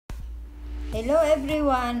Hello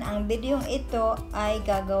everyone! Ang videong ito ay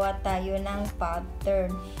gagawa tayo ng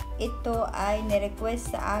pattern. Ito ay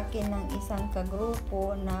nirequest sa akin ng isang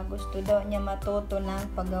kagrupo na gusto daw niya matuto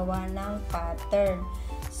ng paggawa ng pattern.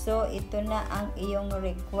 So, ito na ang iyong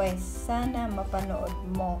request. Sana mapanood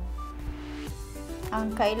mo.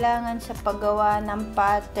 Ang kailangan sa paggawa ng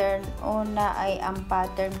pattern, una ay ang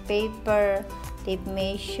pattern paper, tape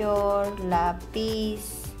measure,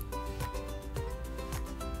 lapis,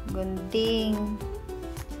 gunting,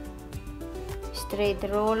 straight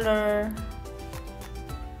roller,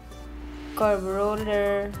 curve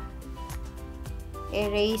roller,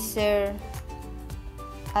 eraser,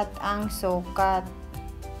 at ang sukat.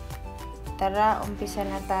 Tara, umpisa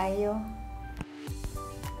na tayo.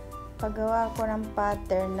 Paggawa ko ng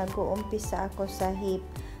pattern, nag-uumpisa ako sa hip.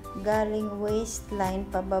 Galing waistline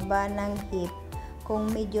pababa ng hip.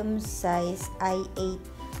 Kung medium size ay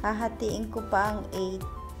 8. Hahatiin ko pa ang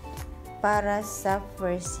 8 para sa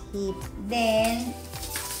first hip. Then,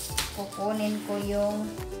 kukunin ko yung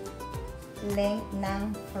length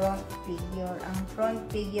ng front figure. Ang front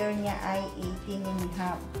figure niya ay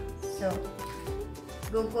 18.5. So,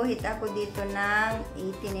 guguhit ako dito ng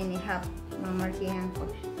 18.5. Mamarkihan ko.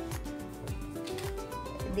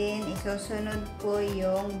 Then, isusunod ko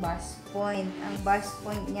yung bust point. Ang bust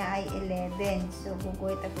point niya ay 11. So,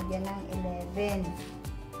 guguhit ako dyan ng 11.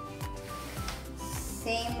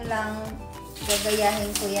 Same lang, gagayahin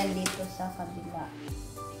ko yan dito sa kabila.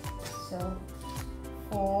 So,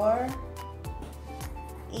 4,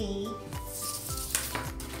 8,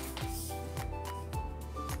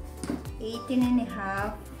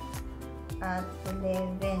 18.5, at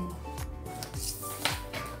 11.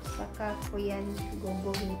 Saka ko yan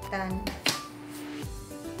guguhitan.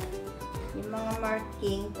 Yung mga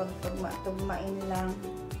marking, pag tugma-tugmain lang.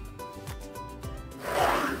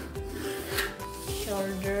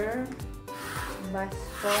 Shoulder, bust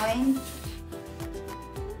point,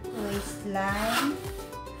 waistline,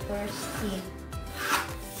 first hip.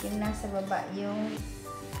 Yung nasa baba yung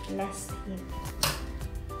last hip.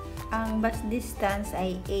 Ang bust distance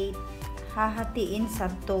ay 8. Hahatiin sa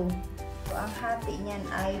 2. So, ang hati niyan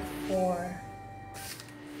ay 4.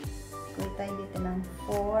 Kuha tayo dito ng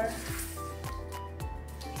 4.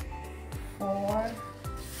 4.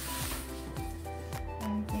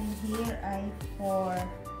 Until here ay 4.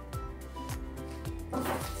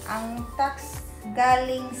 Ang tax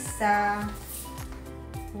galing sa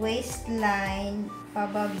waistline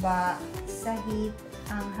pababa sa hip,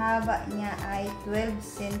 ang haba niya ay 12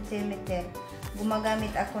 cm.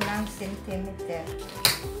 Gumagamit ako ng centimeter.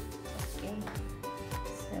 Okay.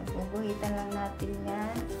 So, guguhitan lang natin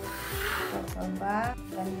yan. Pababa,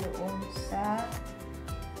 doon sa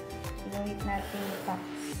inuhit natin yung tax.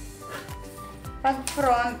 Pag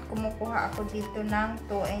front, kumukuha ako dito ng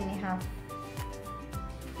 2.5.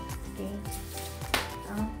 Okay.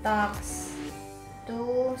 Ang tax,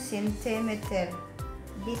 2 cm.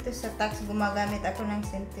 Dito sa tax, gumagamit ako ng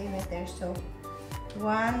centimeter. So,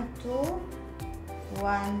 1, 2, 1,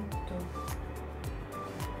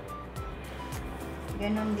 2.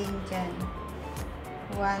 Ganon din dyan.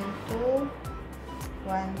 1, 2, 1,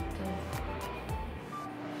 2.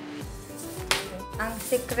 Ang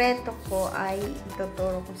sekreto ko ay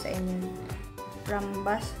ituturo ko sa inyo. From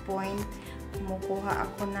bust point, kumukuha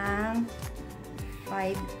ako ng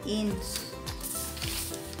 5 inch.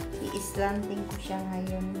 I-slanting ko siya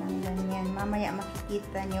ngayon ng ganyan. Mamaya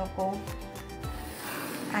makikita nyo kung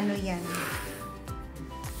ano yan.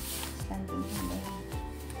 Slanting ko yan.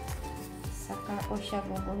 Saka ko siya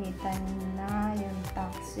guguhitan na yung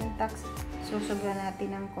tax. Yung tax, susubra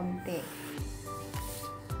natin ng konti.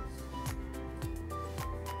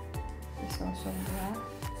 Sobra.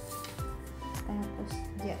 Tapos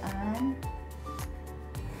diyan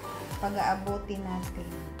pag-aabutin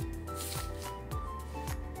natin.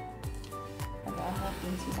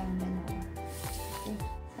 Pag-aabutin silang dalawa. Okay.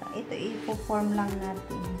 So, ito i-form lang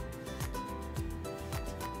natin.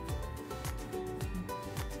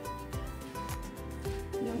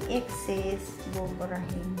 Yung excess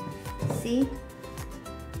buburahin. See?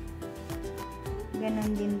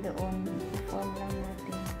 Ganon din doon. I-form lang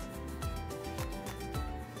natin.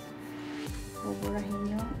 Buburahin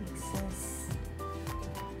yung excess.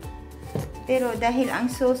 Pero dahil ang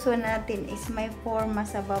suso natin is may forma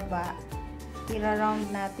sa baba, i-round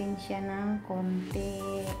natin siya ng konti.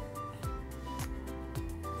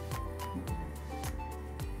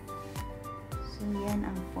 So, yan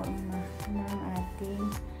ang forma ng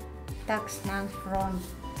ating tax ng front.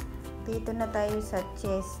 Dito na tayo sa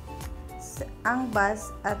chest. Ang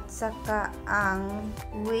bust at saka ang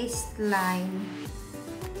waistline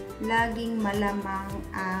laging malamang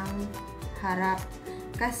ang harap.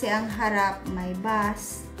 Kasi ang harap may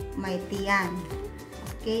bust, may tiyan.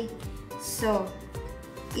 Okay? So,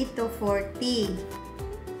 ito 40.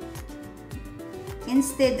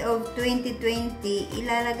 Instead of 20-20,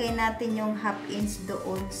 ilalagay natin yung half inch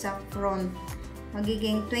doon sa front.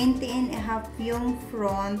 Magiging 20 and a half yung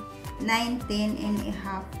front, 19 and a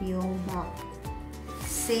half yung back.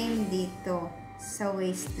 Same dito sa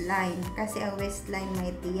waistline. Kasi ang waistline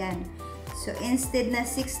may tiyan. So, instead na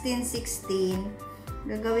 16-16,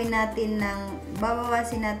 gagawin natin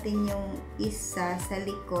babawasin natin yung isa sa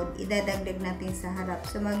likod, idadagdag natin sa harap.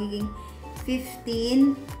 So, magiging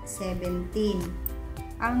 15-17.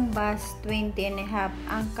 Ang bust, 20 and a half.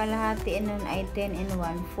 Ang kalahati nun ay 10 and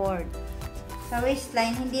 1/4. Sa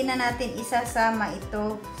waistline, hindi na natin isasama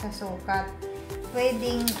ito sa sukat.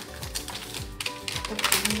 Pwedeng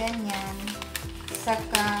ganyan,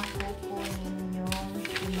 saka kukunin yung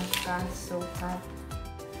pinakasukat.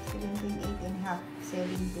 17, 8 and a half,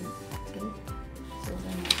 17. Okay? So,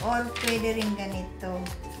 ganyan. Or, pwede rin ganito.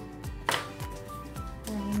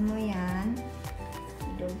 Kunin mo yan.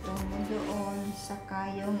 Idugtong mo doon.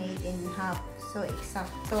 Saka yung 8 and a half. So,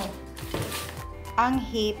 eksakto. Ang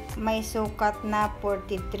hip, may sukat na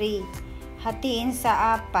 43. Hatiin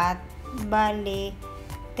sa 4, bali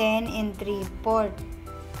 10 and 3/4.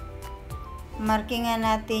 Markingan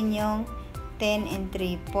natin yung 10 and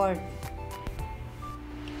 3/4.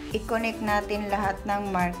 I-connect natin lahat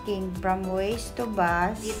ng marking from waist to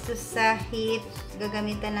bust. Dito sa hip,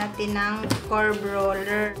 gagamitan natin ng curve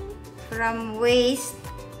roller. From waist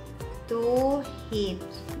to hip.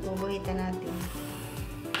 Guguhitan natin.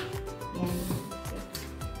 Yan.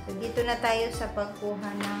 So, dito na tayo sa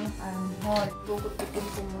pagkuha ng armhole. Gugupitin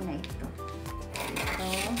ko muna ito.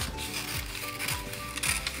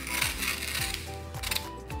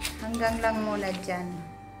 Hanggang lang muna dyan.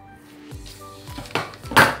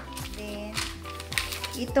 Then,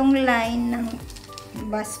 itong line ng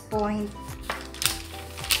bust point,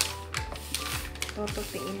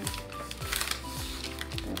 tutupiin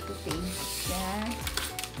siya.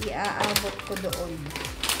 Iaabot ko doon.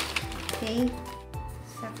 Okay?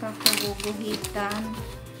 Saka ko guguhitan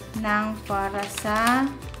ng para sa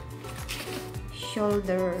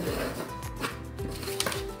shoulder.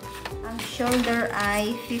 Ang shoulder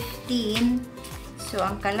ay 15. So,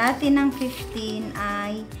 ang kalahati ng 15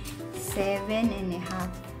 ay 7 and a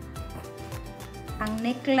half. Ang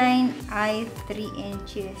neckline ay 3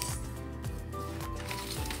 inches.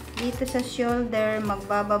 Dito sa shoulder,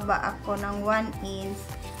 magbababa ako ng 1 inch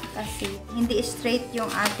kasi hindi straight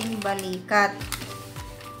yung ating balikat.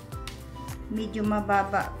 Medyo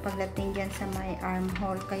mababa pagdating dyan sa may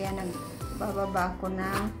armhole. Kaya nagbababa ako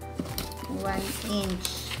ng 1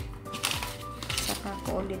 inch. Saka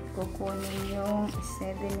ko ulit kukunin yung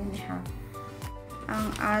 7 and a half.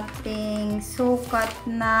 Ang ating sukat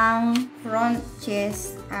ng front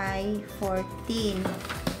chest ay 14.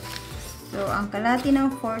 So, ang kalahati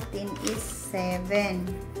ng 14 is 7.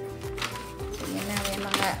 So, yan na.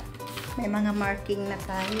 May mga marking na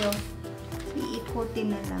tayo.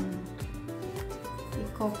 Iikutin na lang.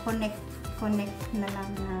 Connect na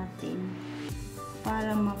lang natin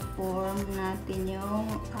para ma-form natin yung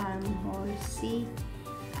armhole. See?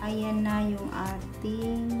 Ayan na yung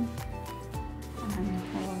ating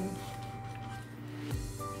armhole.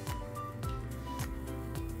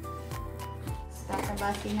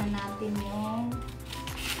 Tatabasin na natin yung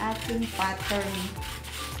ating pattern.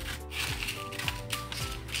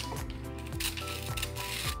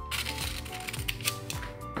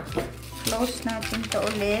 Close natin to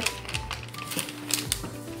ulit.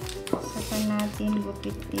 Saka natin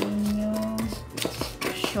gupitin yung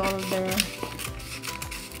shoulder.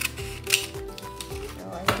 So,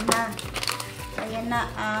 ayan na. Ayan na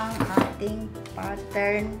ang ating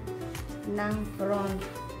pattern ng front.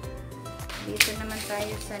 Dito naman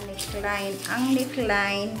tayo sa neckline. Ang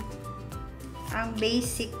neckline, ang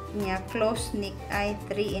basic niya, close neck ay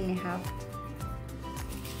 3 and a half.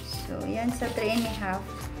 So, yan sa 3 and a half.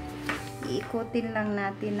 Iikutin lang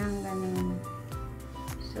natin ng ganun.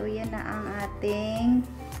 So, yan na ang ating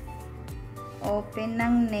open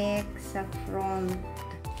ng neck sa front.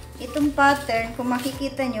 Itong pattern, kung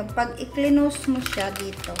makikita nyo, pag i-clinose mo siya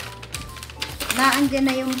dito, naandyan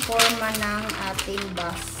na yung forma ng ating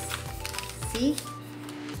bust. See?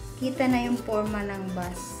 Kita na yung forma ng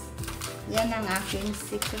bust. Yan ang aking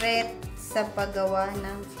secret sa paggawa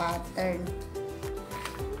ng pattern.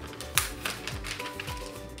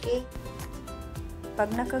 Okay?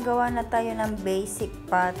 Pag nakagawa na tayo ng basic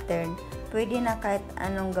pattern, pwede na kahit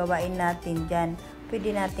anong gawain natin dyan.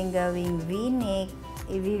 Pwede natin gawing V-neck,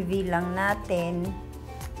 i-V lang natin.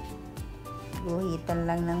 guhitan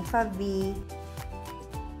lang ng pa-V.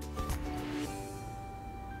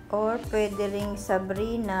 Or pwede ring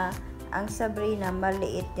Sabrina. Ang Sabrina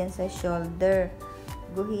maliit yan sa shoulder.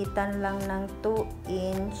 Guhitan lang ng 2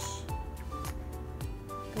 inch.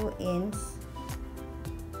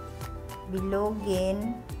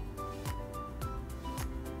 Bilogin.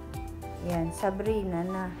 Yan, Sabrina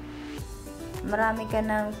na. Marami ka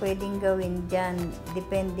nang pwedeng gawin dyan.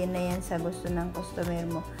 Depende na yan sa gusto ng customer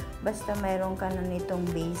mo. Basta mayroon ka na nitong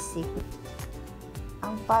basic.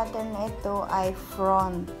 Ang pattern na ito ay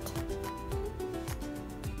front.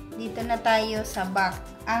 Dito na tayo sa back.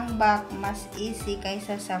 Ang back mas easy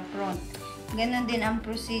kaysa sa front. Ganon din ang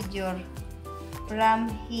procedure. From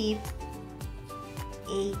hip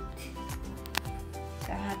 8.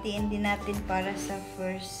 So, hatiin din natin para sa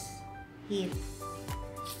first hip.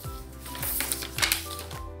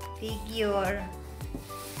 Figure.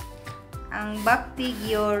 Ang back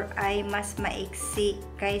figure ay mas maiksi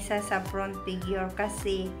kaysa sa front figure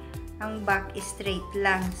kasi ang back is straight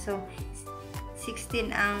lang. So,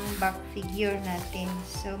 16 ang back figure natin.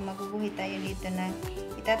 So, maguguhit tayo dito na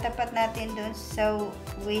itatapat natin doon sa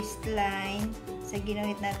waistline. Sa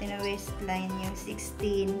ginuhit natin na waistline yung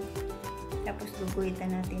 16. Tapos,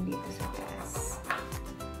 guguhitan natin dito sa taas.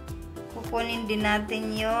 Kukunin din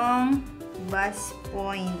natin yung bust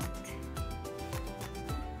point.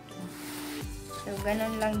 So,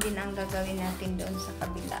 ganun lang din ang gagawin natin doon sa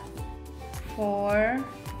kabila. 4,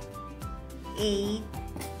 8,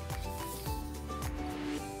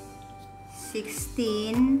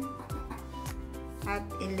 16, at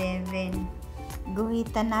 11.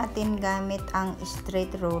 Guhitan natin gamit ang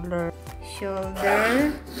straight roller.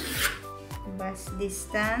 Shoulder, bust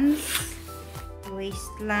distance,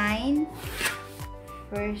 waistline,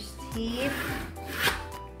 first hip,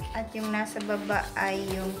 at yung nasa baba ay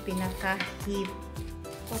yung pinaka-hip.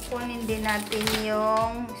 Kukunin din natin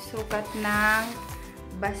yung sukat ng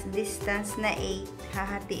bust distance na 8.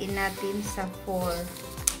 Hahatiin natin sa 4.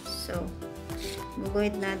 So,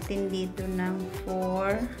 guguhit natin dito ng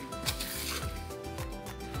 4.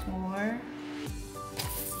 4.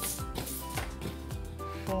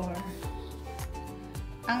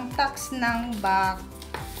 4. Ang tax ng back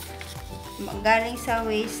galing sa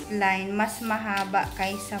waistline, mas mahaba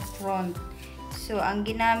kaysa front. So, ang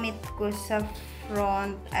ginamit ko sa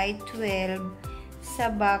front ay 12, sa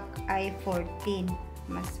back ay 14.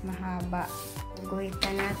 Mas mahaba.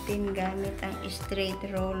 Guhitan natin gamit ang straight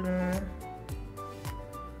roller.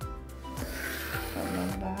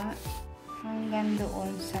 Pababa hanggang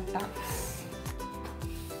doon sa tax.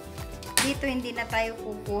 Dito, hindi na tayo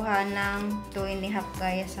kukuha ng 2.5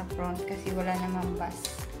 gaya sa front kasi wala namang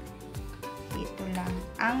bust. Dito lang.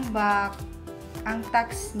 Ang back, ang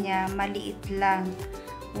tax niya maliit lang.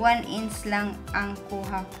 1 inch lang ang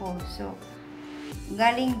kuha ko. So,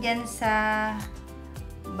 galing dyan sa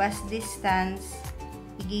bust distance,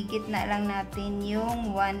 igigitna lang natin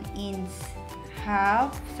yung 1 inch.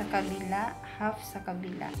 Half sa kabila, half sa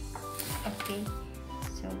kabila. Okay?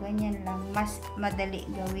 So, ganyan lang. Mas madali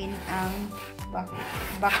gawin ang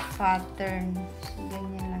back pattern. So,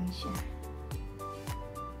 ganyan lang siya.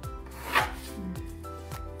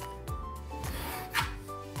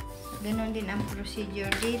 Ganon din ang procedure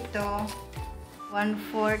dito.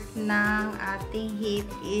 1/4 ng ating hip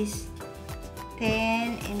is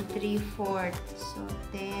 10 and 3/4. So,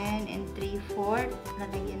 10 and 3/4.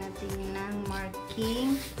 Lalagyan natin ng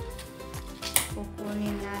marking.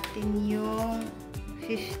 Kukunin natin yung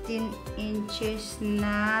 15 inches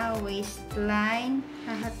na waistline.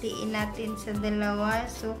 Hahatiin natin sa dalawa.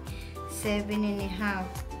 So, 7.5.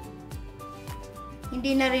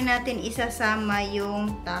 Hindi na rin natin isasama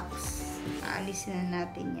yung tax. Aalisin na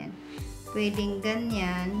natin yan. Pwedeng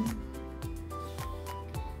ganyan.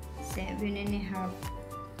 7.5.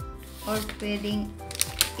 Or pwedeng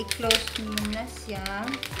i-close muna siya.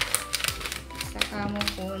 Saka mo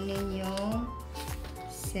kunin yung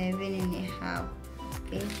 7.5.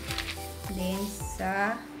 Okay. Then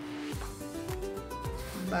sa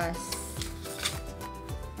bust.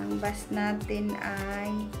 Ang bust natin ay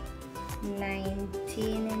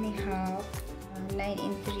 19.5. 9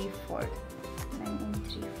 and 3/4. 9 and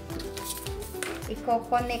 3/4.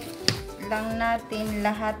 Iko-connect lang natin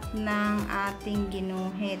lahat ng ating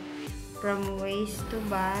ginuhit. From waist to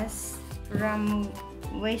bust. From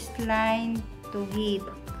waistline to hip.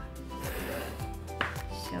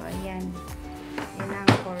 So, ayan. Yan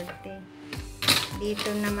ang korte.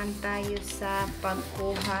 Dito naman tayo sa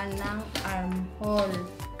pagkuha ng armhole.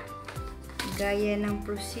 Gaya ng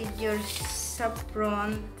procedure sa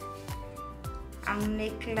front, ang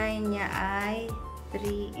neckline niya ay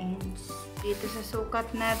 3 inch. Dito sa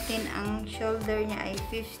sukat natin, ang shoulder niya ay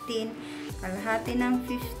 15. Kalahati ng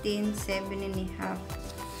 15,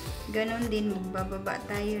 7.5. Ganon din, magbababa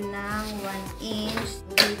tayo ng 1 inch.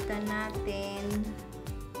 Ulitan natin.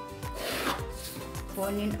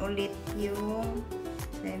 Kunin ulit yung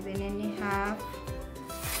 7.5.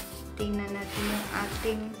 Tingnan natin yung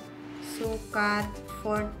ating sukat.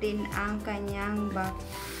 14 ang kanyang back.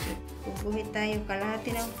 Guguhit tayo. Kalahati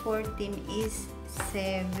ng 14 is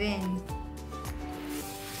 7.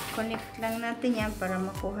 Connect lang natin yan para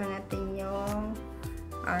makuha natin yung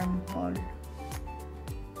armhole.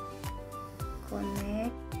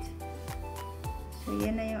 Connect. So,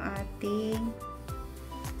 yan na yung ating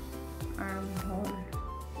armhole.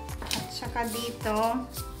 At saka dito,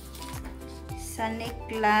 sa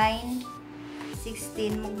neckline,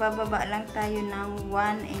 16, magbababa lang tayo ng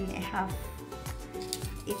 1.5.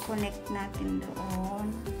 I-connect natin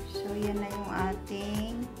doon. So, yan na yung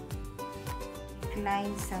ating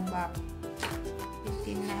neckline sa back.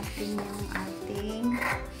 Itin natin yung ating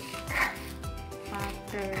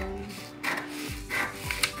pattern.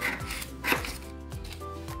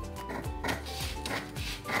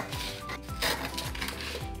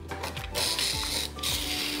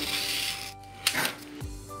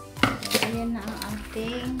 Ayan na ang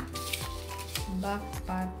ating back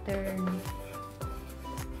pattern.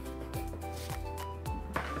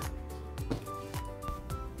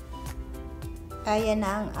 Ayan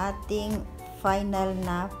na ang ating final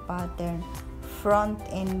na pattern, front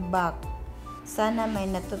and back. Sana may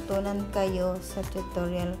natutunan kayo sa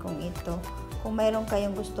tutorial kong ito. Kung mayroon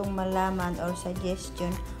kayong gustong malaman or suggestion,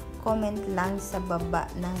 comment lang sa baba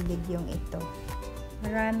ng videong ito.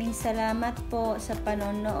 Maraming salamat po sa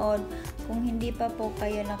panonood. Kung hindi pa po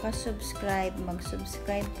kayo nakasubscribe,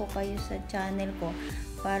 mag-subscribe po kayo sa channel ko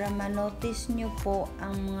para ma-notice nyo po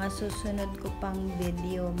ang mga susunod ko pang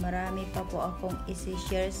video. Marami pa po akong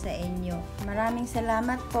isi-share sa inyo. Maraming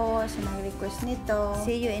salamat po sa nag-request nito.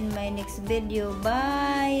 See you in my next video.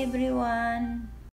 Bye everyone!